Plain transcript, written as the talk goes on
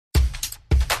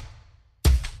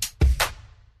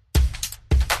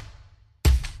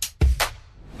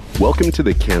Welcome to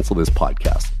the Cancel This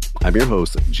podcast. I'm your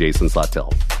host, Jason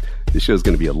Sawtelle. This show is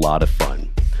going to be a lot of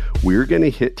fun. We're going to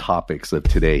hit topics of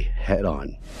today head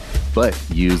on, but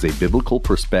use a biblical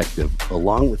perspective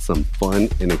along with some fun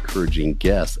and encouraging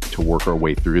guests to work our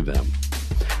way through them.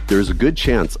 There's a good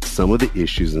chance some of the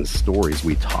issues and stories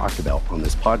we talk about on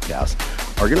this podcast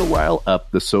are going to rile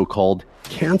up the so-called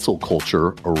cancel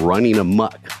culture running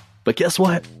amok. But guess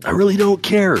what? I really don't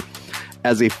care.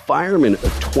 As a fireman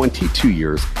of 22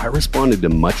 years, I responded to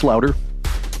much louder,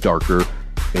 darker,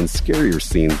 and scarier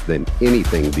scenes than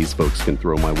anything these folks can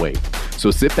throw my way.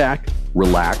 So sit back,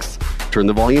 relax, turn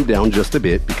the volume down just a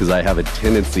bit because I have a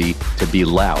tendency to be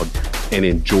loud, and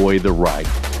enjoy the ride.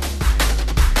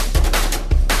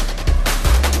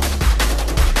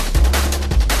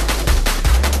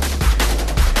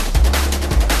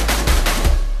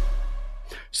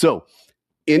 So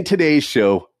in today's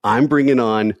show, I'm bringing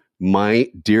on my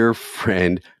dear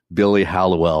friend, Billy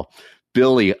Hallowell.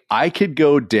 Billy, I could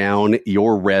go down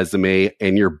your resume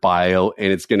and your bio,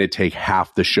 and it's going to take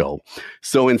half the show.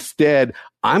 So instead,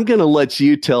 I'm going to let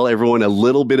you tell everyone a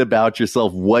little bit about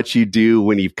yourself, what you do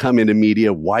when you've come into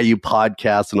media, why you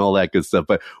podcast, and all that good stuff.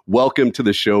 But welcome to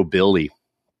the show, Billy.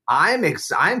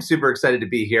 I'm super excited to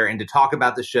be here and to talk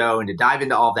about the show and to dive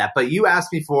into all of that. But you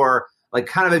asked me for like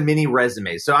kind of a mini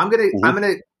resume, so I'm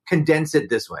gonna condense it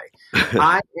this way.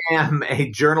 I am a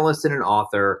journalist and an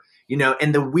author,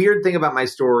 and the weird thing about my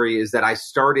story is that I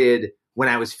started when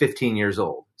I was 15 years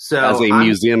old. So as a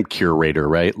museum curator,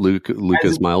 right?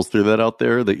 Lucas Miles threw that out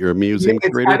there, that you're a museum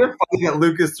curator. It's kind of funny that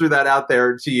Lucas threw that out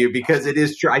there to you because it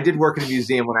is true. I did work in a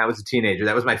museum when I was a teenager.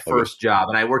 That was my first job.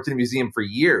 And I worked in a museum for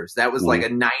years. That was like a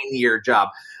 9-year job.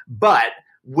 But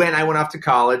when I went off to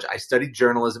college, I studied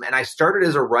journalism and I started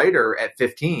as a writer at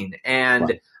 15.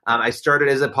 And I started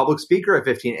as a public speaker at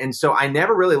 15. And so I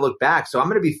never really looked back. So I'm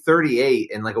going to be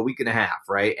 38 in like a week and a half,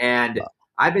 right? And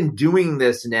I've been doing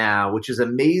this now, which is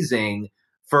amazing,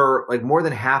 for like more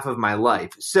than half of my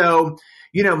life. So,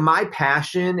 my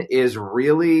passion is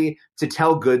really to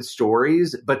tell good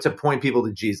stories, but to point people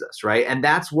to Jesus, right? And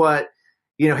that's what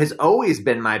has always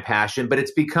been my passion, but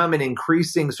it's become an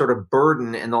increasing sort of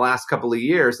burden in the last couple of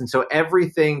years. And so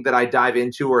everything that I dive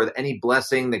into or any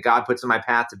blessing that God puts in my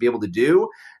path to be able to do,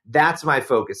 that's my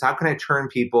focus. How can I turn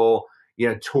people,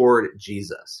 toward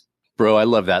Jesus? Bro, I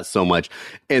love that so much.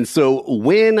 And so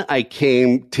when I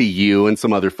came to you and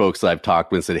some other folks that I've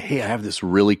talked with and said, hey, I have this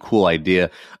really cool idea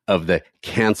of the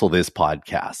Cancel This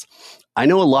podcast. I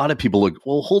know a lot of people look,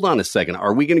 well, hold on a second.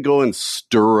 Are we going to go and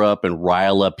stir up and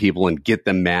rile up people and get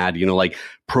them mad, like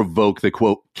provoke the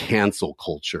quote cancel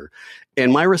culture?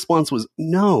 And my response was,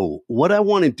 no, what I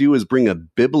want to do is bring a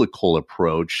biblical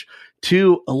approach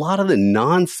to a lot of the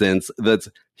nonsense that's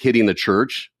hitting the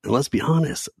church. And let's be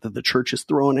honest, that the church is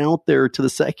throwing out there to the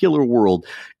secular world,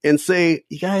 and say,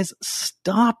 you guys,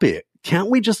 stop it. Can't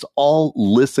we just all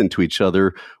listen to each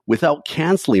other without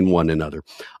canceling one another?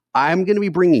 I'm going to be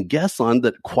bringing guests on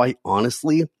that, quite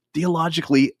honestly,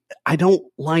 theologically, I don't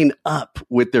line up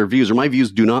with their views, or my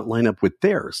views do not line up with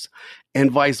theirs, and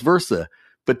vice versa.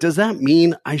 But does that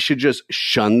mean I should just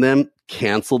shun them,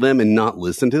 cancel them, and not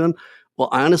listen to them? Well,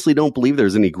 I honestly don't believe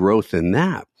there's any growth in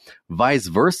that. Vice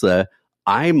versa,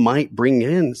 I might bring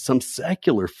in some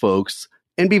secular folks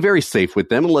and be very safe with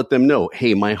them and let them know,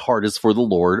 hey, my heart is for the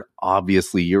Lord.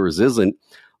 Obviously, yours isn't.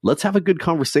 Let's have a good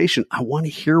conversation. I want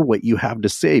to hear what you have to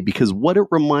say, because what it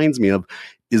reminds me of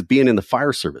is being in the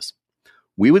fire service.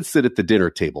 We would sit at the dinner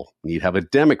table. You'd have a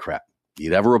Democrat,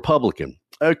 you'd have a Republican,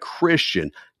 a Christian,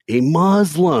 a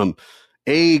Muslim,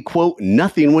 a quote,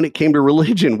 nothing when it came to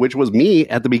religion, which was me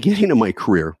at the beginning of my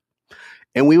career.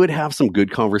 And we would have some good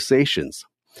conversations,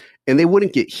 and they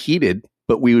wouldn't get heated,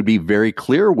 but we would be very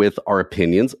clear with our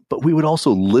opinions, but we would also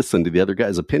listen to the other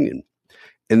guy's opinion.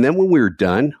 And then when we were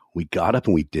done, we got up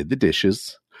and we did the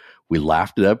dishes. We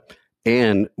laughed it up.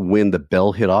 And when the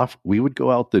bell hit off, we would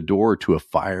go out the door to a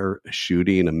fire, a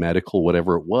shooting, a medical,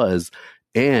 whatever it was,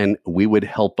 and we would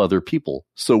help other people.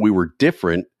 So we were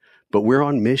different, but we're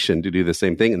on mission to do the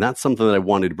same thing. And that's something that I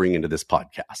wanted to bring into this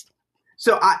podcast.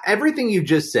 So everything you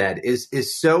just said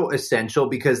is so essential,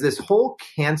 because this whole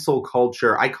cancel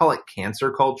culture, I call it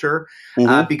cancer culture,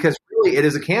 because really it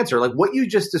is a cancer. Like what you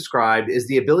just described is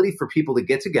the ability for people to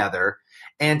get together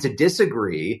and to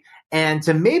disagree and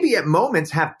to maybe at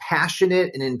moments have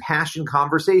passionate and impassioned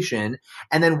conversation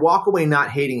and then walk away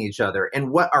not hating each other. And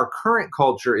what our current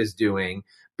culture is doing,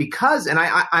 because, and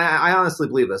I honestly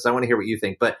believe this, I want to hear what you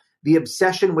think, but the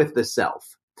obsession with the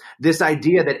self. This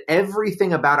idea that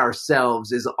everything about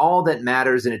ourselves is all that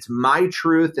matters, and it's my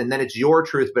truth and then it's your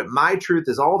truth, but my truth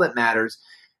is all that matters.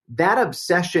 that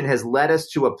obsession has led us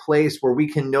to a place where we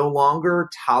can no longer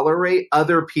tolerate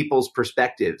other people's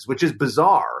perspectives, which is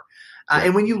bizarre.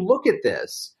 And when you look at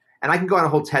this, and I can go on a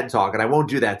whole TED talk, and I won't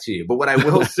do that to you, but what I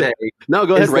will say, no,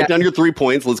 go ahead, write down your 3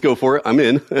 points. Let's go for it. I'm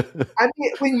in. I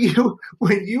mean,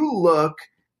 when you look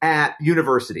at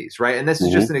universities, right? And this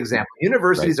is just an example.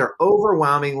 Universities are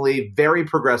overwhelmingly very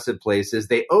progressive places.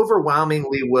 They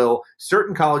overwhelmingly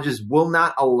certain colleges will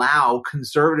not allow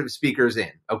conservative speakers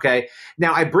in. Okay.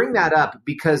 Now I bring that up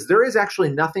because there is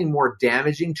actually nothing more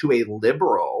damaging to a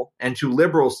liberal and to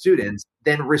liberal students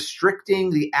than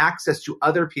restricting the access to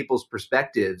other people's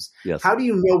perspectives. Yes. How do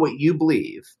you know what you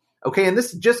believe? Okay. And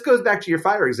this just goes back to your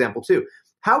fire example too.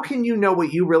 How can you know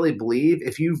what you really believe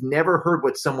if you've never heard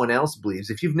what someone else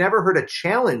believes, if you've never heard a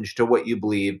challenge to what you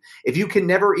believe, if you can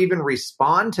never even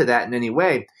respond to that in any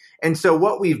way? And so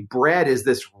what we've bred is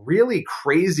this really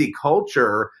crazy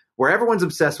culture where everyone's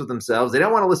obsessed with themselves. They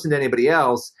don't want to listen to anybody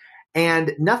else,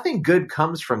 and nothing good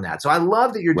comes from that. So I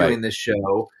love that you're doing this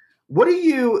show. What do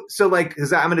you,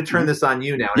 because I'm going to turn this on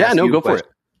you now. Yeah, no, go for it.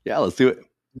 Yeah, let's do it.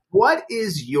 What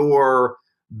is your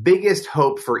biggest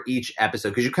hope for each episode?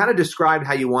 Because you kind of described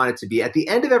how you want it to be. At the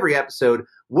end of every episode,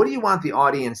 what do you want the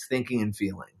audience thinking and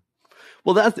feeling?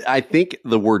 Well, I think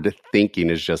the word thinking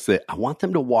is just that I want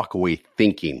them to walk away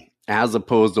thinking, as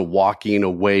opposed to walking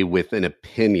away with an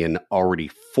opinion already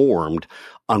formed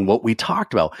on what we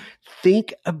talked about.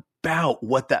 Think about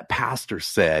what that pastor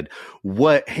said.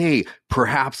 Hey,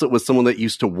 perhaps it was someone that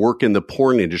used to work in the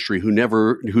porn industry who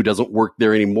doesn't work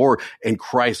there anymore, and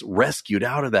Christ rescued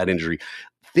out of that injury.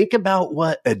 Think about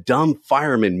what a dumb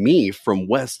fireman, me from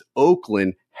West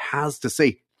Oakland, has to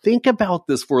say. Think about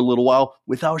this for a little while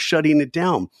without shutting it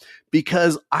down,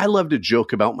 because I love to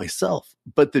joke about myself,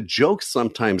 but the jokes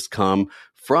sometimes come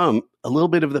from a little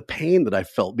bit of the pain that I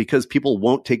felt because people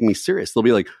won't take me serious. They'll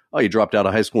be like, "Oh, you dropped out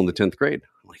of high school in the 10th grade."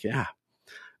 I'm like, "Yeah."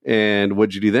 "And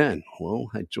what'd you do then?" "Well,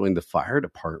 I joined the fire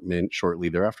department shortly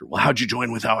thereafter." "Well, how'd you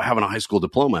join without having a high school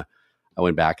diploma?" I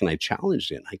went back and I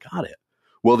challenged it and I got it.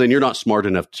 "Well, then you're not smart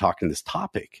enough to talk in this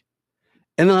topic."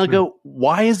 And then I'll go,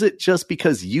 why is it just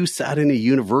because you sat in a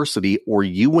university or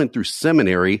you went through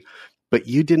seminary, but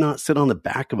you did not sit on the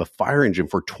back of a fire engine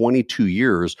for 22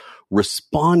 years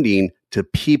responding to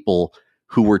people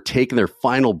who were taking their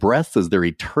final breaths as their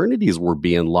eternities were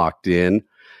being locked in,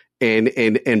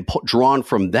 and drawn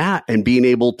from that and being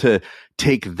able to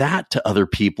take that to other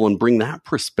people and bring that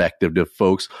perspective to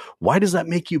folks? Why does that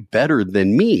make you better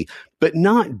than me? But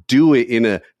not do it in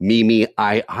a me,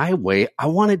 I way. I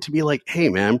want it to be like, hey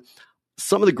man,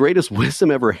 some of the greatest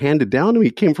wisdom ever handed down to me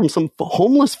came from some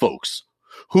homeless folks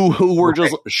who were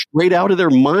just straight out of their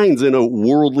minds in a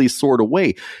worldly sort of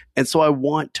way. And so I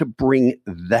want to bring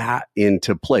that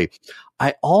into play.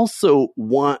 I also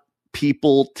want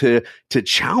people to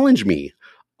challenge me.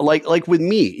 Like with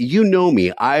me, you know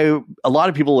me. A lot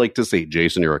of people like to say,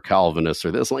 "Jason, you're a Calvinist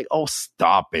or this." I'm like, oh,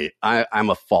 stop it. I'm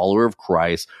a follower of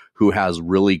Christ who has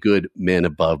really good men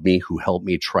above me who help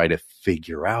me try to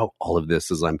figure out all of this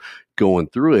as I'm going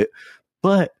through it.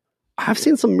 But I've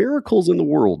seen some miracles in the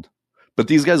world. But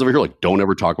these guys over here like, don't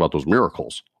ever talk about those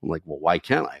miracles. I'm like, well, why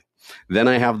can't I? Then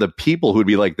I have the people who'd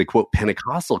be like the quote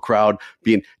Pentecostal crowd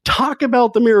being, talk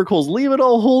about the miracles, leave it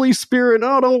all Holy Spirit.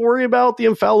 No, don't worry about the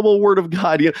infallible word of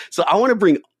God. So I want to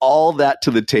bring all that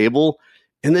to the table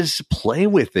and then just play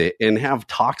with it and have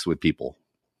talks with people.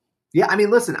 Yeah. I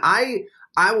mean, listen, I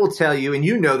will tell you, and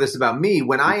you know this about me,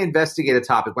 when I investigate a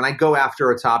topic, when I go after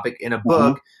a topic in a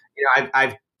book,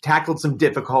 I've tackled some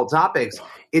difficult topics.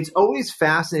 It's always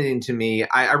fascinating to me.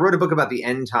 I wrote a book about the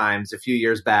end times a few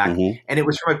years back, and it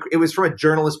was from a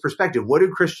journalist perspective. What do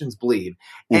Christians believe?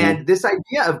 And this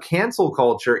idea of cancel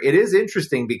culture, it is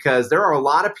interesting because there are a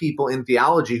lot of people in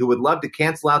theology who would love to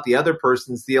cancel out the other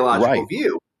person's theological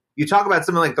view. You talk about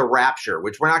something like the rapture,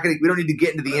 which we don't need to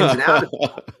get into the ins and outs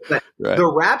of, but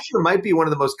the rapture might be one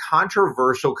of the most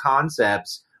controversial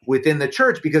concepts within the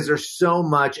church because there's so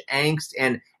much angst.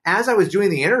 And as I was doing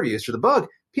the interviews for the book,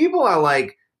 people are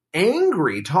like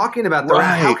angry talking about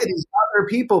how can these other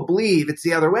people believe it's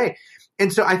the other way?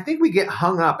 And so I think we get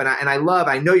hung up, and I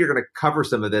know you're going to cover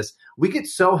some of this. We get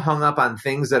so hung up on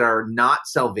things that are not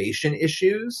salvation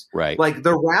issues. Right. Like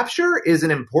the rapture is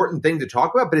an important thing to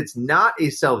talk about, but it's not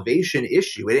a salvation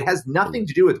issue. It has nothing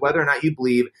to do with whether or not you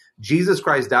believe Jesus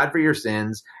Christ died for your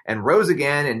sins and rose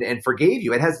again and forgave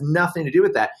you. It has nothing to do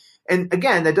with that. And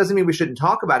again, that doesn't mean we shouldn't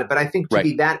talk about it, but I think to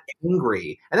be that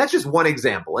angry, and that's just one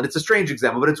example, and it's a strange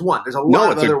example, but it's one. There's a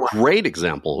lot of other ones. It's a great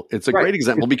example. It's a great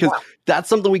example because that's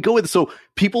something we go with. So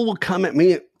people will come at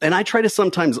me, and I try to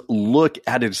sometimes look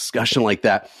at a discussion like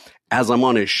that as I'm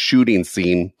on a shooting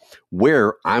scene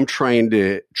where I'm trying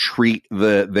to treat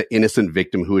the innocent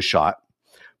victim who was shot,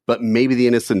 but maybe the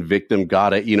innocent victim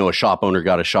got a shop owner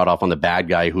got a shot off on the bad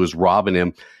guy who was robbing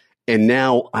him. And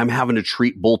now I'm having to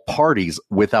treat both parties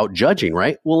without judging,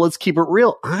 right? Well, let's keep it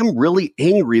real. I'm really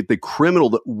angry at the criminal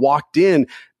that walked in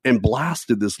and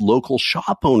blasted this local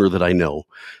shop owner that I know.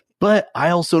 But I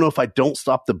also know if I don't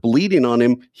stop the bleeding on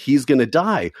him, he's going to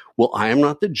die. Well, I am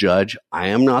not the judge. I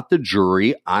am not the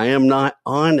jury. I am not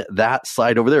on that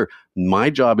side over there. My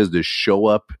job is to show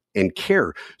up and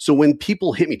care. So when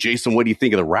people hit me, Jason, what do you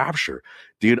think of the rapture?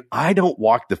 Dude, I don't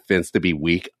walk the fence to be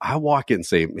weak. I walk it and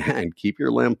say, man, keep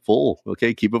your lamp full.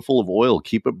 Okay. Keep it full of oil.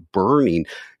 Keep it burning.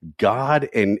 God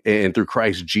and through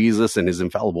Christ Jesus and his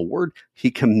infallible word,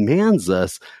 he commands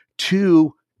us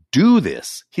to do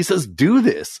this. He says, do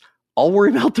this. I'll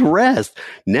worry about the rest.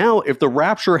 Now, if the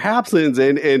rapture happens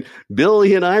and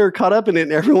Billy and I are caught up in it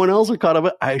and everyone else are caught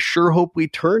up, I sure hope we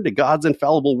turn to God's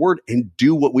infallible word and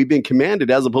do what we've been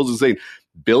commanded, as opposed to saying,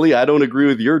 Billy, I don't agree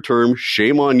with your term.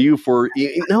 Shame on you for,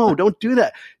 no, don't do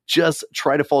that. Just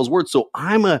try to follow his word. So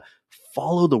I'm a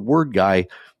follow the word guy,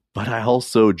 but I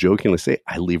also jokingly say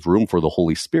I leave room for the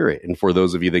Holy Spirit. And for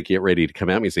those of you that get ready to come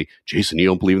at me and say, Jason, you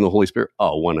don't believe in the Holy Spirit?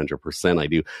 Oh, 100% I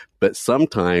do. But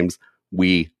sometimes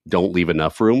we don't leave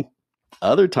enough room.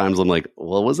 Other times I'm like,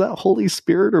 well, was that Holy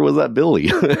Spirit or was that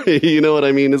Billy? You know what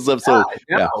I mean? And stuff. So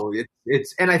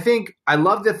it's and I think I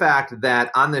love the fact that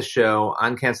on this show,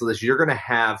 on Cancel This, you're going to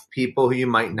have people who you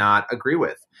might not agree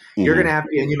with. You're going to have,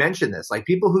 and you mentioned this, like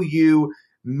people who you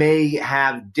may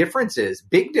have differences,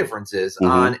 big differences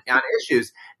on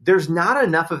issues. There's not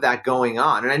enough of that going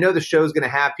on. And I know the show's going to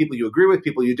have people you agree with,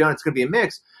 people you don't. It's going to be a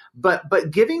mix.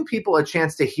 But giving people a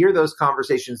chance to hear those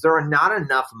conversations, there are not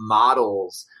enough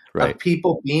models of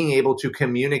people being able to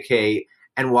communicate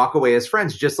and walk away as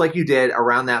friends, just like you did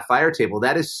around that fire table.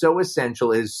 That is so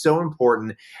essential. It is so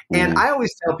important. And I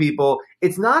always tell people,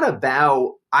 it's not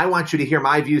about, I want you to hear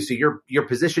my view so your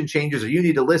position changes or you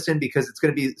need to listen because it's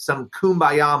going to be some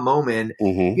kumbaya moment.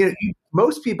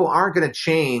 Most people aren't going to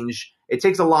change. It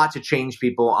takes a lot to change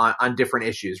people on different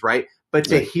issues, right? But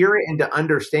to hear it and to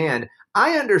understand,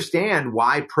 I understand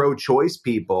why pro-choice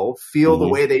people feel the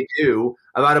way they do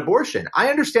about abortion. I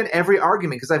understand every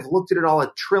argument because I've looked at it all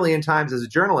a trillion times as a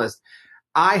journalist.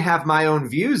 I have my own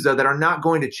views, though, that are not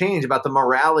going to change about the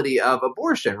morality of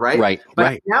abortion, right? But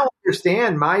I now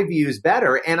understand my views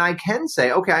better, and I can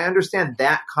say, okay, I understand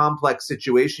that complex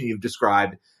situation you've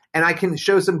described, and I can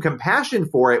show some compassion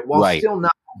for it while still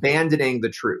not abandoning the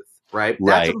truth, right?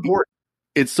 That's important.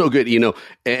 It's so good,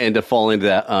 and to fall into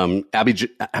that,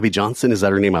 Abby Johnson, is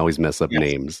that her name? I always mess up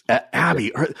names.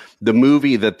 Abby, the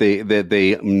movie that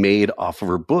they made off of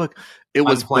her book, it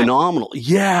was phenomenal.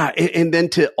 Yeah. And then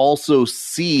to also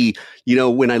see,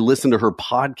 when I listen to her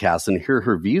podcast and hear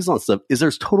her views on stuff, is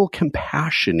there's total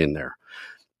compassion in there.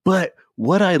 But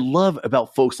what I love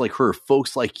about folks like her,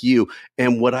 folks like you,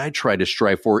 and what I try to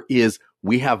strive for is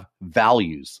we have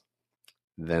values.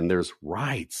 Then there's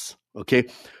rights. Okay.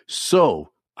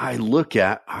 So I look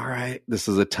at, all right, this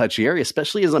is a touchy area,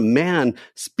 especially as a man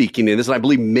speaking in this. And I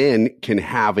believe men can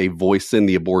have a voice in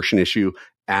the abortion issue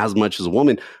as much as a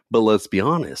woman. But let's be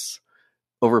honest,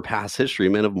 over past history,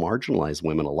 men have marginalized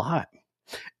women a lot.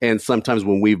 And sometimes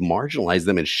when we've marginalized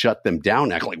them and shut them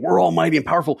down, act like we're almighty and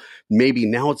powerful, maybe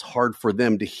now it's hard for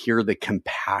them to hear the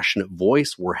compassionate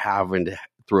voice we're having to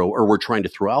we're trying to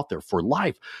throw out there for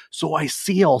life. So I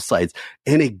see all sides.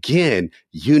 And again,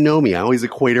 me, I always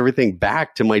equate everything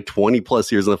back to my 20 plus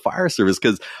years in the fire service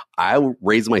because I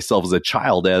raised myself as a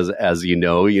child, as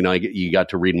you got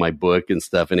to read my book and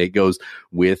stuff. And it goes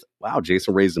with, wow,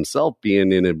 Jason raised himself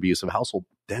being in an abusive household.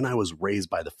 Then I was raised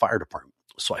by the fire department.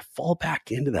 So I fall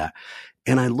back into that.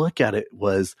 And I look at it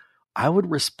was, I would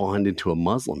respond into a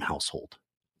Muslim household.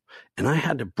 And I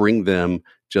had to bring them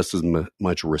just as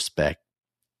much respect,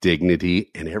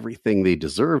 dignity, and everything they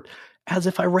deserved as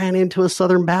if I ran into a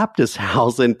Southern Baptist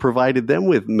house and provided them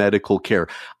with medical care.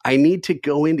 I need to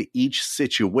go into each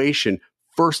situation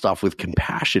first off with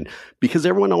compassion because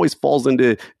everyone always falls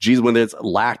into Jesus when there's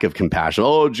lack of compassion.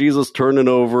 Oh, Jesus turning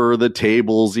over the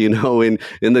tables, in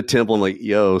the temple. I'm like,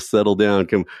 yo, settle down.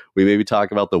 Can we maybe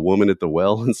talk about the woman at the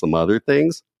well and some other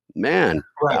things? Man,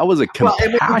 that was a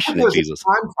compassionate Jesus.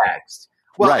 Context.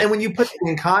 Well, and when you put it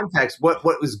in context, what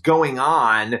was going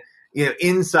on,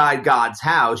 inside God's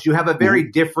house, you have a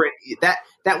very different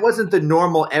that wasn't the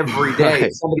normal everyday.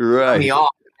 Somebody cut me off,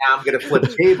 now I'm going to flip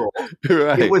table.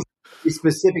 It was a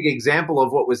specific example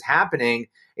of what was happening.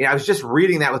 I was just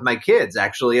reading that with my kids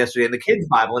actually yesterday in the Kids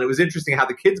Bible, and it was interesting how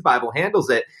the Kids Bible handles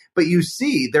it. But you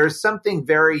see, there's something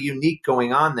very unique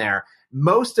going on there.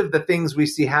 most of the things we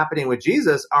see happening with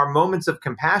Jesus are moments of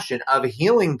compassion, of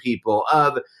healing people,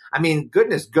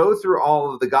 goodness, go through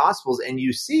all of the Gospels and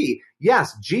you see,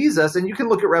 yes, Jesus, and you can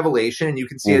look at Revelation and you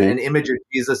can see an image of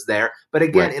Jesus there. But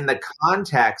again, in the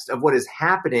context of what is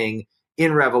happening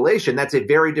in Revelation, that's a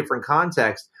very different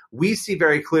context. We see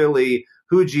very clearly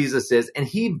who Jesus is, and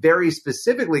he very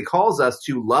specifically calls us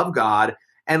to love God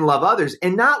and love others,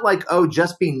 and not like, oh,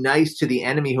 just be nice to the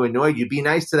enemy who annoyed you. Be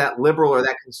nice to that liberal or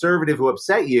that conservative who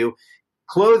upset you.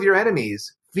 Clothe your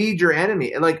enemies, feed your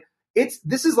enemy. Like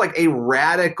this is like a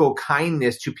radical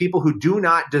kindness to people who do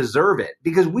not deserve it,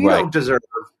 because we don't deserve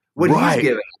what he's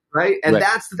giving, right? And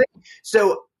that's the thing.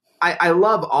 So I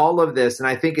love all of this, and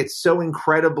I think it's so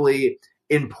incredibly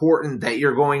important that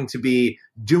you're going to be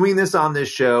doing this on this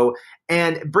show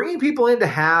and bringing people in to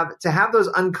have those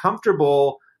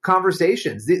uncomfortable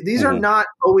conversations. These are not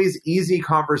always easy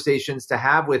conversations to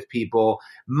have with people.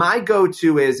 My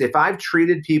go-to is, if I've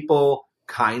treated people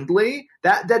kindly,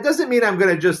 that doesn't mean I'm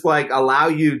going to just like allow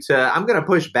you to, I'm going to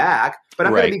push back, but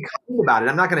I'm going to be kind about it.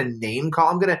 I'm not going to name call.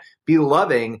 I'm going to be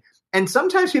loving. And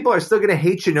sometimes people are still going to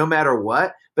hate you no matter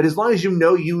what. But as long as you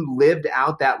know you lived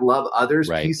out that love others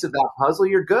piece of that puzzle,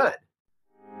 you're good.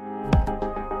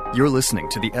 You're listening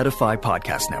to the Edify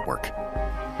Podcast Network.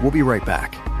 We'll be right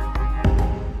back.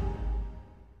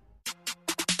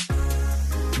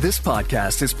 This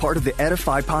podcast is part of the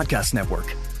Edify Podcast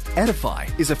Network. Edify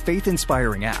is a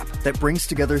faith-inspiring app that brings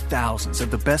together thousands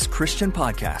of the best Christian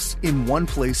podcasts in one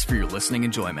place for your listening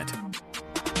enjoyment.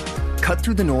 Cut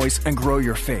through the noise and grow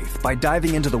your faith by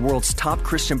diving into the world's top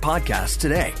Christian podcasts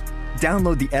today.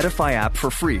 Download the Edify app for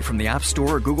free from the App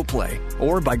Store or Google Play,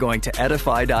 or by going to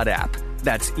edify.app.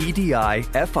 That's EDIFI.app.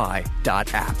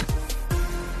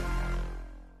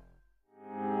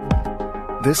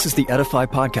 This is the Edify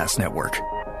Podcast Network.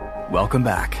 Welcome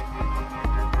back.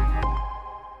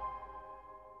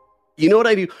 You know what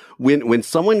I do? When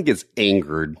someone gets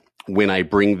angered, when I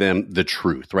bring them the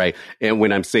truth, right? And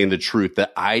when I'm saying the truth,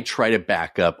 that I try to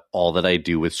back up all that I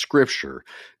do with scripture.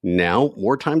 Now,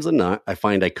 more times than not, I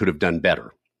find I could have done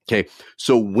better. Okay.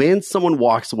 So when someone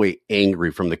walks away angry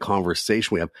from the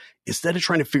conversation we have, instead of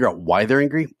trying to figure out why they're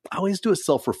angry, I always do a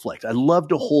self-reflect. I love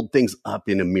to hold things up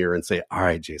in a mirror and say, all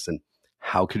right, Jason,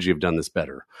 how could you have done this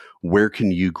better? Where can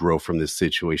you grow from this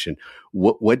situation?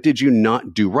 What did you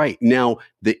not do right? Now,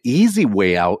 the easy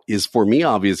way out is for me,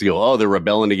 obviously, they're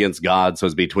rebelling against God, so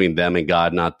it's between them and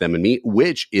God, not them and me,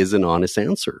 which is an honest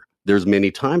answer. There's many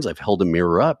times I've held a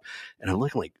mirror up and I'm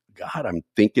looking like, God, I'm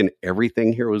thinking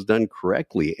everything here was done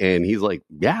correctly. And he's like,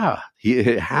 yeah,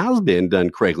 it has been done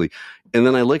correctly. And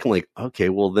then I look and like, okay,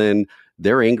 well then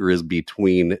their anger is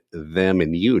between them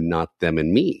and you, not them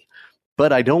and me.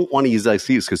 But I don't want to use that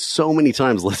excuse, because so many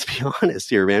times, let's be honest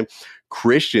here, man,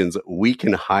 Christians, we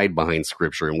can hide behind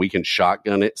scripture and we can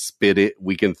shotgun it, spit it,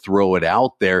 we can throw it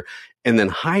out there and then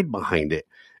hide behind it.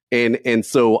 And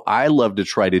so I love to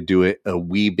try to do it a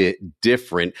wee bit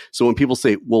different. So when people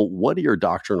say, well, what are your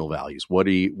doctrinal values? What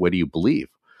do you believe?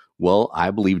 Well,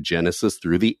 I believe Genesis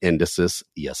through the Endesis.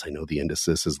 Yes, I know the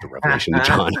Endesis is the Revelation of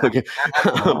John. Okay.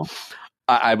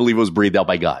 I believe it was breathed out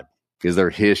by God. Is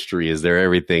there history? Is there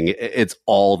everything? It's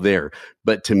all there.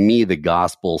 But to me, the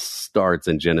gospel starts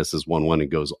in Genesis 1:1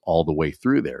 and goes all the way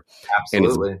through there.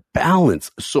 Absolutely. And it's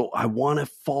balanced. So I want to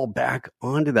fall back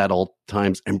onto that all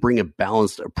times and bring a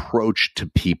balanced approach to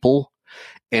people,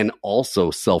 and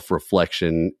also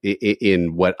self-reflection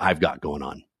in what I've got going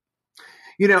on.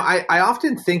 You know, I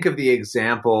often think of the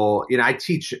example, I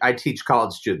teach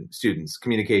college students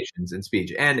communications and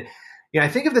speech. And I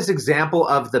think of this example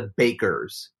of the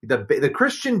bakers, the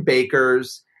Christian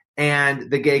bakers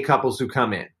and the gay couples who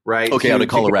come in, right? Okay, out of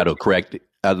Colorado, correct?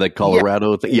 The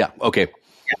Colorado thing? Yeah, okay.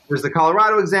 Yeah, there's the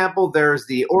Colorado example. There's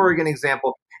the Oregon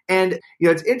example. And,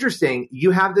 it's interesting.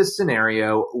 You have this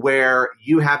scenario where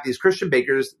you have these Christian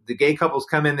bakers, the gay couples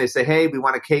come in, they say, hey, we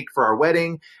want a cake for our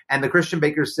wedding. And the Christian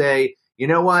bakers say, you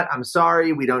know what? I'm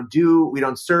sorry. We don't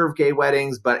serve gay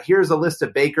weddings, but here's a list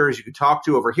of bakers you could talk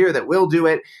to over here that will do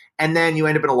it. And then you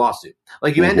end up in a lawsuit.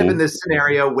 Like you end up in this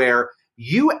scenario where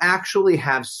you actually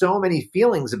have so many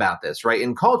feelings about this, right?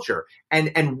 In culture.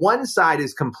 And one side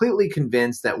is completely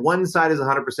convinced that one side is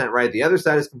 100% right. The other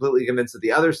side is completely convinced that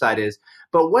the other side is.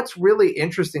 But what's really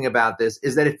interesting about this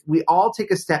is that if we all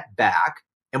take a step back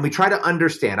and we try to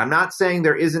understand, I'm not saying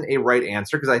there isn't a right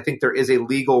answer, because I think there is a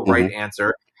legal right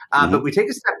answer. But we take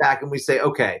a step back and we say,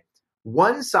 okay,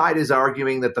 one side is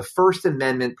arguing that the First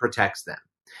Amendment protects them.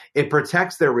 It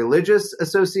protects their religious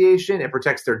association. It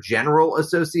protects their general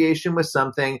association with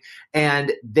something.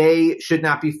 And they should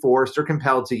not be forced or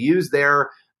compelled to use their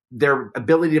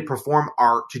ability to perform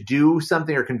art to do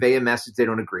something or convey a message they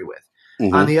don't agree with.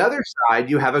 Mm-hmm. On the other side,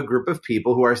 you have a group of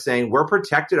people who are saying we're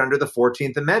protected under the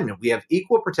 14th Amendment. We have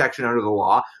equal protection under the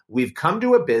law. We've come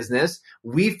to a business.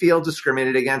 We feel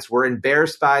discriminated against. We're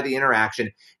embarrassed by the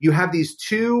interaction. You have these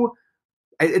two.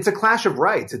 It's a clash of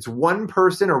rights. It's one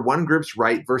person or one group's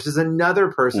right versus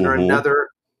another person or another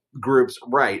group's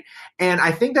right. And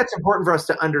I think that's important for us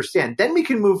to understand. Then we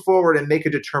can move forward and make a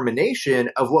determination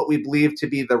of what we believe to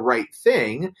be the right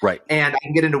thing. Right. And I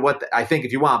can get into what I think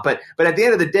if you want. But at the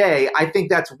end of the day, I think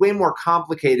that's way more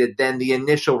complicated than the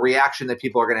initial reaction that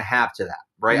people are going to have to that.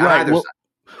 Right. Right.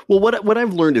 Well, what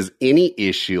I've learned is any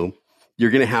issue,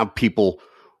 you're going to have people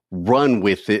run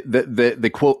with it,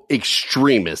 the quote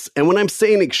extremists. And when I'm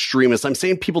saying extremists, I'm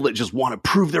saying people that just want to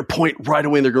prove their point right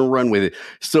away and they're going to run with it.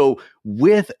 So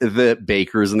with the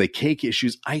bakers and the cake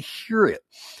issues, I hear it.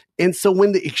 And so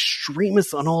when the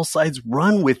extremists on all sides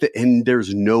run with it and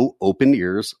there's no open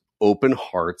ears, open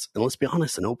hearts, and let's be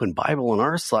honest, an open Bible on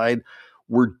our side,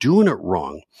 we're doing it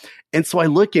wrong. And so I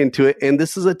look into it, and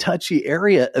this is a touchy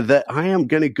area that I am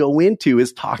going to go into,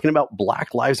 is talking about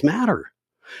Black Lives Matter.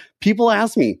 People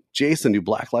ask me, Jason, do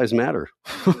Black Lives Matter?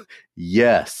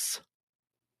 Yes.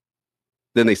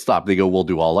 Then they stop. They go, well,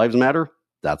 do all lives matter?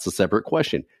 That's a separate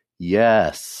question.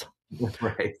 Yes.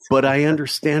 Right. But I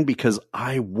understand because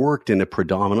I worked in a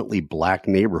predominantly Black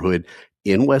neighborhood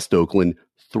in West Oakland,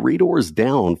 3 doors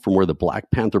down from where the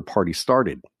Black Panther Party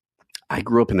started. I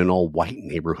grew up in an all-white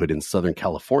neighborhood in Southern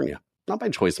California. Not by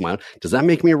choice of my own. Does that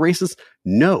make me a racist?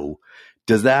 No.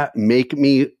 Does that make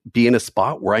me be in a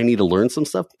spot where I need to learn some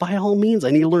stuff? By all means, I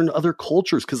need to learn other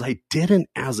cultures because I didn't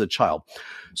as a child.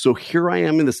 So here I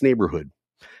am in this neighborhood,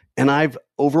 and I've,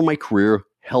 over my career,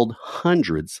 held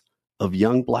hundreds of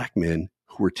young Black men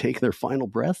who were taking their final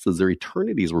breaths as their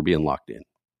eternities were being locked in.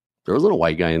 There wasn't a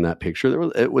white guy in that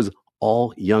picture. It was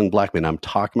all young Black men. I'm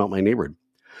talking about my neighborhood.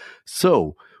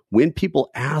 So when people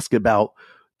ask about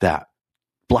that,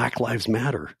 Black Lives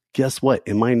Matter, guess what?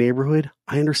 In my neighborhood,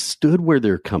 I understood where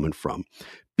they're coming from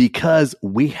because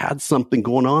we had something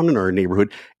going on in our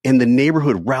neighborhood, and the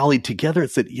neighborhood rallied together and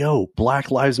said, yo,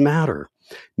 Black Lives Matter.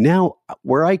 Now,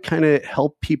 where I kind of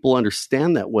help people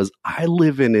understand that was I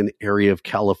live in an area of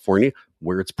California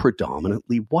where it's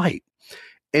predominantly white.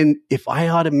 And if I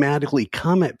automatically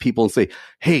come at people and say,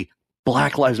 hey,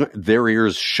 Black Lives Matter, their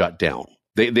ears shut down.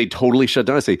 They totally shut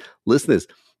down. I say, listen to this.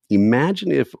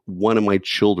 Imagine if one of my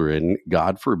children,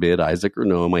 God forbid, Isaac or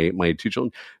Noah, my 2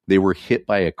 children, they were hit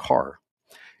by a car.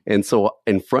 And so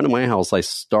in front of my house, I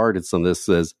started some of this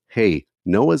says, hey,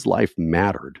 Noah's life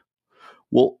mattered.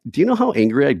 Well, do you know how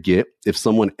angry I'd get if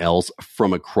someone else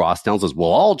from across town says, well,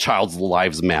 all child's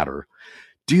lives matter?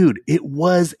 Dude, it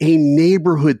was a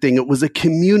neighborhood thing. It was a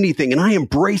community thing. And I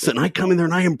embrace it. And I come in there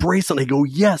and I embrace it. And I go,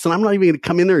 yes. And I'm not even going to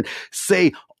come in there and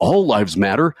say all lives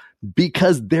matter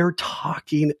because they're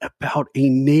talking about a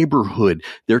neighborhood.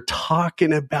 They're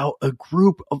talking about a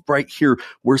group of right here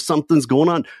where something's going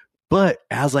on. But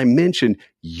as I mentioned,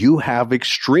 you have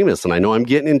extremists, and I know I'm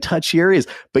getting in touchy areas,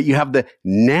 but you have the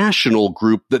national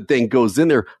group that then goes in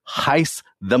there, heists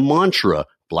the mantra,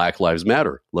 Black Lives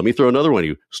Matter. Let me throw another one at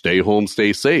you. Stay home,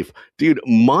 stay safe. Dude,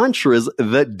 mantras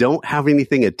that don't have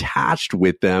anything attached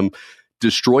with them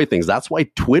destroy things. That's why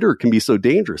Twitter can be so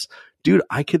dangerous. Dude,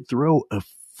 I could throw a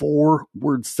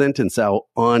 4-word sentence out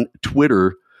on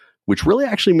Twitter, which really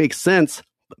actually makes sense,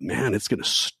 but man, it's going to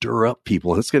stir up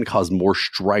people and it's going to cause more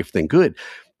strife than good.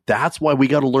 That's why we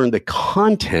got to learn the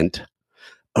content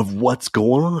of what's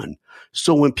going on.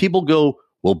 So when people go,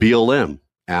 well, BLM,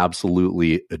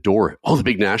 absolutely adore it. Oh, the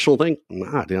big national thing?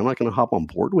 Nah, dude, I'm not going to hop on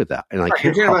board with that. And I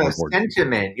can't You're hop talking on about board.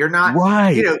 sentiment. You're not,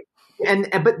 right. You know,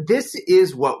 but this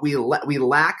is what we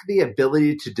lack the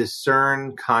ability to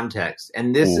discern context.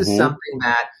 And this is something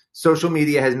that social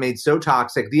media has made so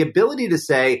toxic. The ability to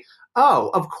say,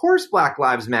 oh, of course Black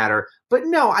Lives Matter, but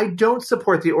no, I don't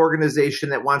support the organization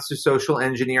that wants to social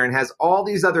engineer and has all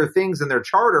these other things in their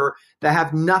charter that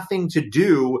have nothing to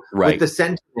do with the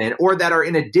sentiment or that are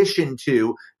in addition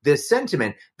to this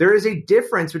sentiment. There is a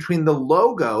difference between the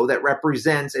logo that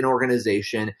represents an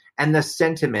organization and the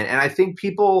sentiment. And I think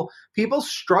people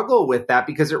struggle with that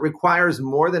because it requires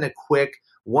more than a quick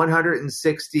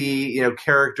 160,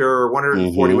 character or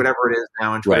 140, whatever it is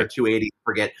now on Twitter, 280,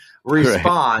 forget,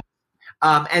 response.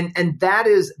 And that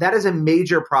is a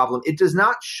major problem. It does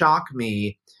not shock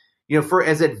me, for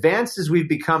as advanced as we've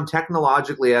become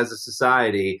technologically as a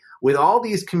society, with all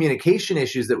these communication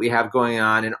issues that we have going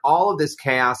on and all of this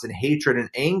chaos and hatred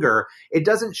and anger, it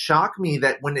doesn't shock me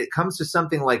that when it comes to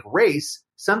something like race,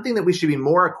 something that we should be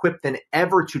more equipped than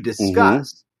ever to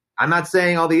discuss, I'm not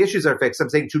saying all the issues are fixed. I'm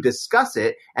saying to discuss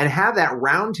it and have that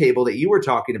round table that you were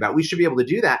talking about. We should be able to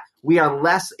do that. We are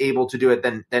less able to do it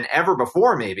than ever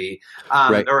before, maybe,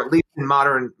 Right. or at least in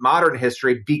modern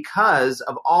history, because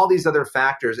of all these other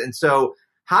factors. And so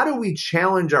how do we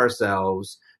challenge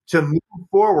ourselves to move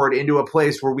forward into a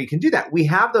place where we can do that? We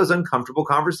have those uncomfortable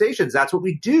conversations. That's what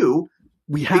we do.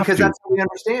 We have because to. that's what we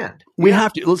understand. We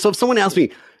have to. So if someone asks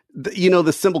me,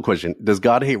 the simple question, does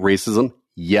God hate racism?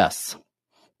 Yes.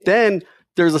 Then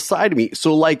there's a side of me.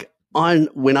 So like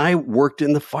when I worked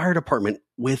in the fire department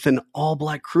with an all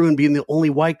black crew and being the only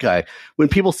white guy, when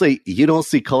people say, you don't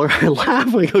see color, I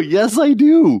laugh. I go, yes, I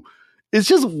do. It's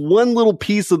just one little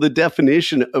piece of the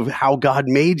definition of how God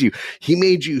made you. He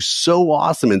made you so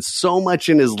awesome and so much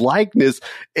in his likeness.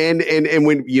 And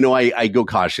when, I go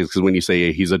cautious because when you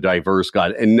say he's a diverse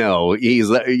God, and no, he's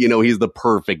the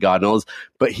perfect God and all this,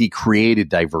 but he created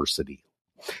diversity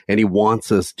and he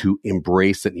wants us to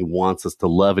embrace it. And he wants us to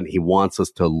love it. And he wants us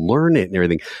to learn it and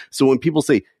everything. So when people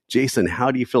say, Jason,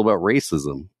 how do you feel about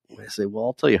racism? I say, well,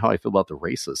 I'll tell you how I feel about the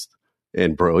racist.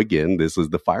 And bro, again, this is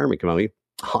the fireman coming at me.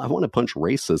 I want to punch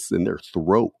racists in their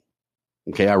throat.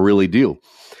 Okay, I really do.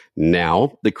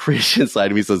 Now, the Christian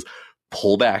side of me says,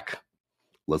 pull back.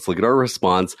 Let's look at our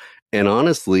response. And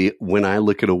honestly, when I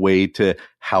look at a way to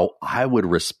how I would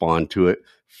respond to it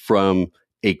from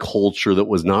a culture that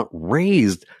was not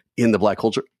raised in the black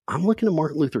culture, I'm looking at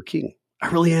Martin Luther King. I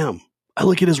really am. I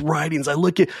look at his writings. I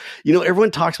look at, everyone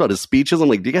talks about his speeches. I'm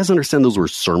like, do you guys understand those were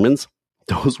sermons?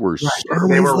 Those were sermons.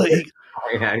 They were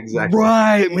yeah, exactly.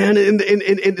 Right, man.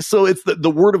 And so it's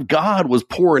the word of God was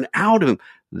pouring out of him.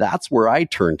 That's where I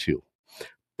turn to.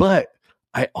 But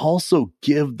I also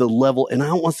give the level, and I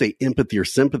don't want to say empathy or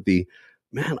sympathy.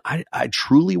 Man, I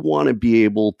truly want to be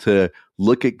able to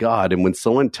look at God. And when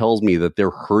someone tells me that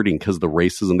they're hurting because of the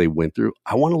racism they went through,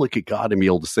 I want to look at God and be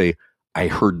able to say, I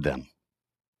heard them.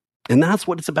 And that's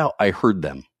what it's about. I heard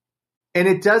them. And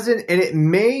it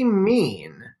may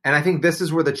mean, and I think this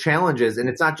is where the challenge is, and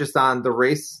it's not just on the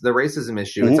racism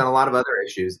issue, it's on a lot of other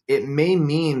issues. It may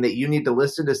mean that you need to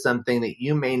listen to something that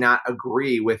you may not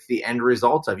agree with the end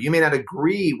result of. You may not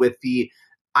agree with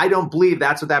I don't believe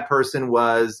that's what that person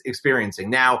was experiencing.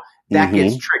 Now, that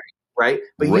gets tricky, right?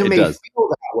 But you may feel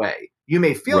that way. You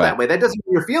may feel that way. That doesn't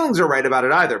mean your feelings are right about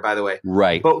it either, by the way.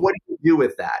 Right. But what do you do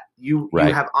with that? You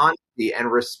have honesty and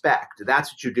respect.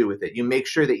 That's what you do with it. You make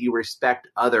sure that you respect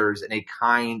others in a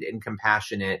kind and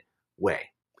compassionate way.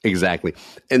 Exactly.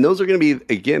 And those are going to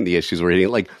be, again, the issues we're hitting.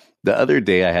 Like the other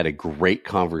day, I had a great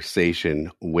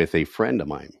conversation with a friend of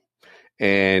mine.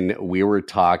 And we were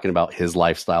talking about his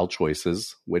lifestyle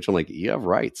choices, which I'm like, you have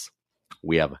rights.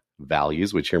 We have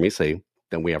values, which hear me say,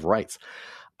 then we have rights.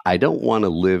 I don't want to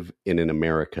live in an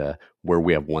America where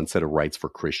we have one set of rights for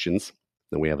Christians,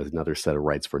 then we have another set of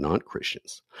rights for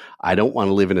non-Christians. I don't want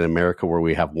to live in an America where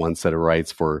we have one set of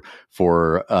rights for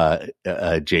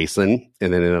Jason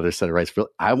and then another set of rights for.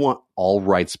 I want all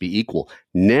rights to be equal.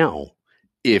 Now,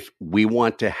 if we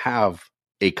want to have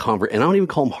and I don't even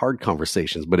call them hard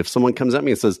conversations, but if someone comes at me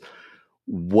and says,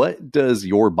 what does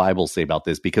your Bible say about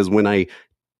this? Because when I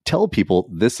tell people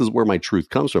this is where my truth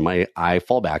comes from, I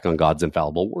fall back on God's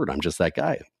infallible word. I'm just that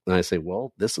guy. And I say,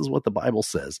 well, this is what the Bible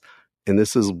says. And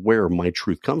this is where my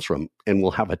truth comes from. And we'll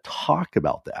have a talk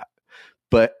about that.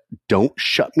 But don't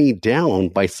shut me down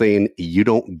by saying you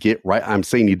don't get right. I'm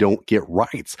saying you don't get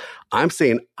rights. I'm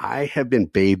saying I have been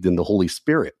bathed in the Holy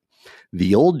Spirit.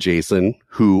 The old Jason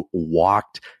who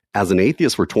walked as an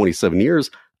atheist for 27 years,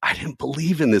 I didn't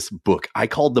believe in this book. I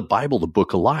called the Bible the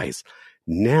book of lies.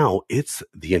 Now it's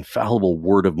the infallible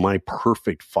word of my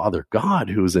perfect Father God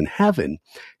who is in heaven.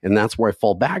 And that's where I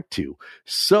fall back to.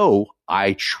 So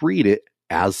I treat it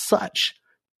as such,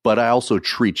 but I also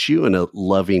treat you in a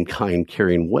loving, kind,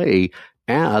 caring way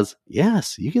as,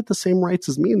 yes, you get the same rights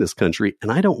as me in this country.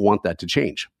 And I don't want that to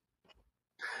change.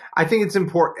 I think it's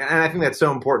important, and I think that's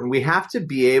so important. We have to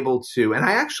be able to, and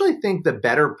I actually think the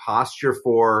better posture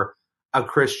for a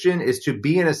Christian is to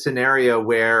be in a scenario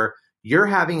where you're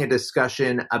having a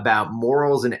discussion about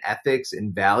morals and ethics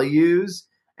and values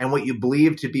and what you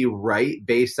believe to be right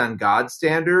based on God's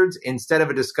standards instead of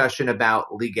a discussion about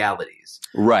legalities.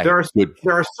 Right. There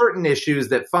are certain issues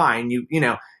that fine,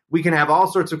 we can have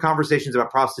all sorts of conversations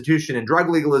about prostitution and drug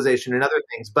legalization and other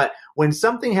things, but when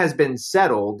something has been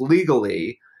settled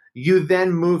legally, you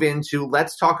then move into,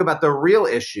 let's talk about the real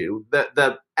issue,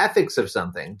 the ethics of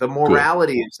something, the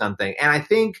morality of something. And I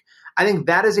think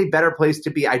that is a better place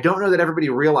to be. I don't know that everybody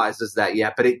realizes that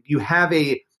yet, but you have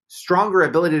a stronger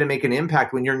ability to make an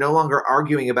impact when you're no longer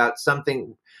arguing about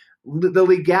something. The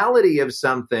legality of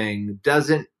something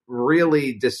doesn't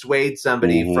really dissuade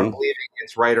somebody from believing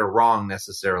it's right or wrong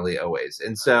necessarily always.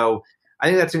 And so I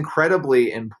think that's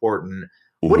incredibly important.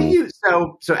 What do you,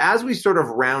 so as we sort of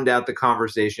round out the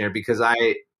conversation here, because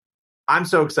I'm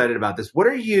so excited about this, what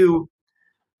are you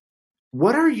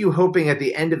hoping at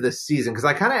the end of the season? Because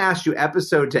I kind of asked you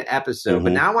episode to episode,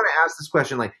 but now I want to ask this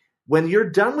question, like, when you're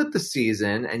done with the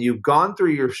season and you've gone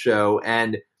through your show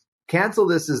and Cancel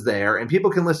This is there and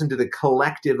people can listen to the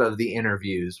collective of the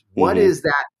interviews, what is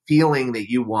that feeling that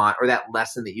you want or that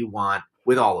lesson that you want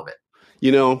with all of it?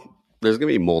 You know, there's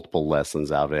going to be multiple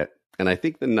lessons out of it. And I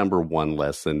think the number one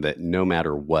lesson that no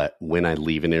matter what, when I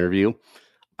leave an interview,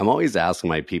 I'm always asking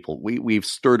my people, we've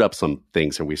stirred up some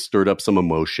things and we've stirred up some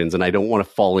emotions, and I don't want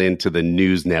to fall into the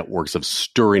news networks of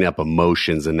stirring up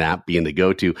emotions and that being the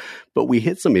go-to, but we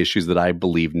hit some issues that I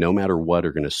believe no matter what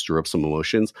are going to stir up some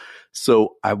emotions.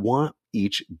 So I want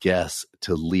each guest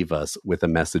to leave us with a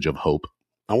message of hope.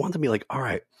 I want them to be like, all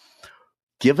right,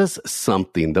 give us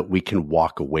something that we can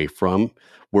walk away from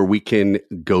where we can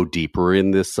go deeper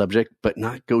in this subject, but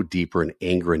not go deeper in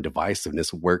anger and divisiveness.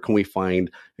 Where can we find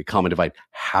a common divide?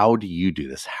 How do you do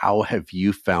this? How have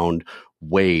you found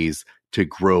ways to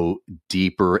grow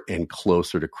deeper and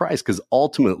closer to Christ? Because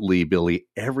ultimately, Billy,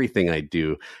 everything I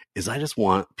do is I just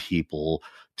want people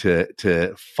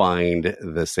to find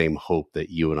the same hope that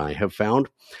you and I have found.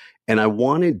 And I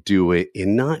want to do it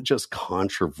in not just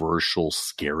controversial,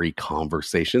 scary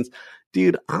conversations.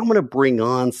 Dude, I'm going to bring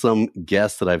on some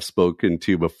guests that I've spoken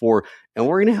to before, and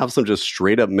we're going to have some just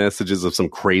straight up messages of some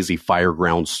crazy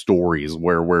fireground stories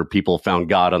where people found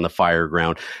God on the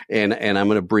fireground. And I'm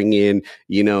going to bring in,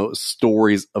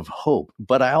 stories of hope.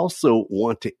 But I also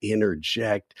want to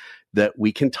interject that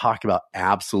we can talk about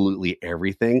absolutely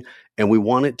everything. And we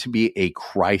want it to be a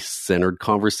Christ-centered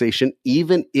conversation.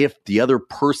 Even if the other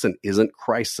person isn't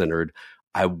Christ-centered,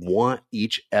 I want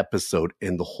each episode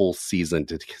and the whole season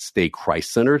to stay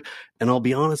Christ-centered. And I'll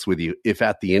be honest with you, if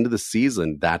at the end of the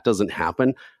season that doesn't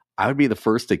happen, I would be the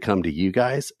first to come to you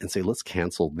guys and say, let's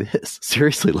cancel this.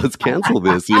 Seriously, let's cancel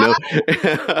this,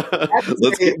 That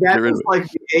was like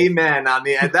the amen on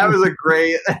the end. That was a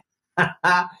great...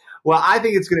 Well, I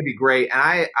think it's going to be great.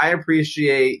 And I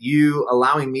appreciate you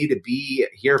allowing me to be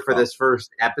here for this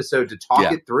first episode to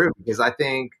talk it through, because I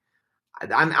think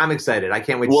I'm excited. I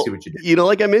can't wait to see what you do.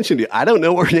 Like I mentioned, I don't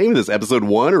know what name this, episode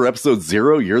 1 or episode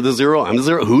 0. You're the 0. I'm the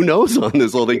 0. Who knows on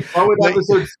this whole thing? Oh, with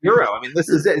episode 0. I mean, this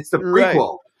is it. It's the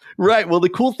prequel. Right. Well, the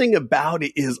cool thing about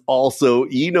it is also,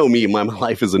 me, my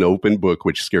life is an open book,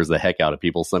 which scares the heck out of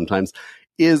people sometimes,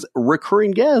 is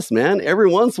recurring guests, man. Every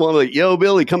once in a while, I'm like, yo,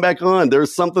 Billy, come back on.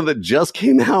 There's something that just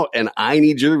came out and I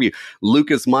need your review.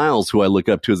 Lucas Miles, who I look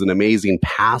up to as an amazing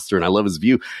pastor, and I love his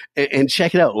view. And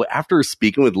check it out. After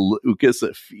speaking with Lucas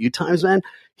a few times, man,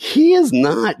 he is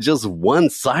not just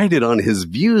one-sided on his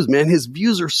views, man. His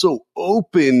views are so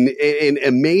open and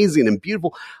amazing and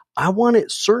beautiful. I wanted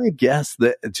certain guests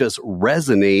that just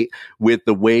resonate with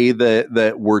the way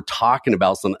that we're talking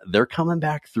about some. They're coming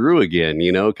back through again,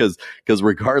 because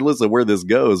regardless of where this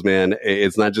goes, man,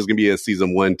 it's not just going to be a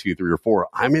season 1, 2, 3, or 4.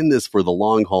 I'm in this for the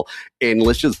long haul, and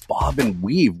let's just bob and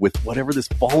weave with whatever this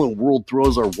fallen world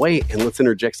throws our way, and let's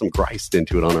interject some Christ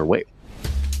into it on our way.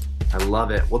 I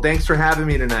love it. Well, thanks for having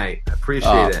me tonight. I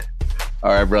appreciate it.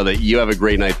 All right, brother. You have a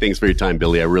great night. Thanks for your time,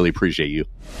 Billy. I really appreciate you.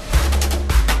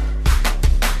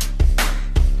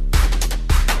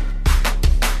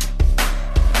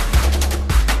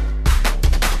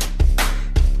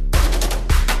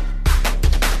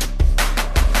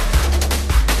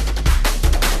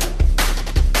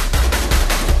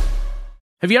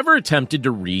 Have you ever attempted to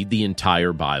read the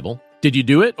entire Bible? Did you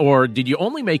do it, or did you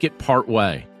only make it part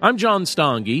way? I'm John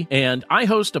Stange, and I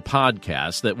host a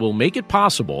podcast that will make it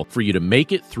possible for you to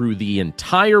make it through the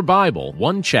entire Bible,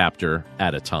 one chapter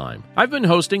at a time. I've been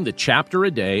hosting the Chapter a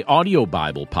Day audio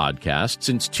Bible podcast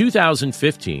since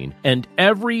 2015, and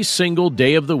every single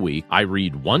day of the week, I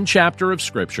read one chapter of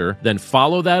Scripture, then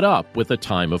follow that up with a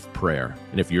time of prayer.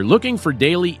 And if you're looking for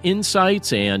daily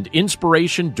insights and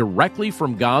inspiration directly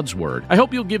from God's Word, I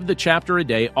hope you'll give the Chapter a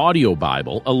Day audio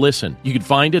Bible a listen. You can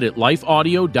find it at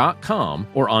lifeaudio.com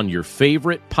or on your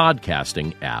favorite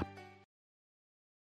podcasting app.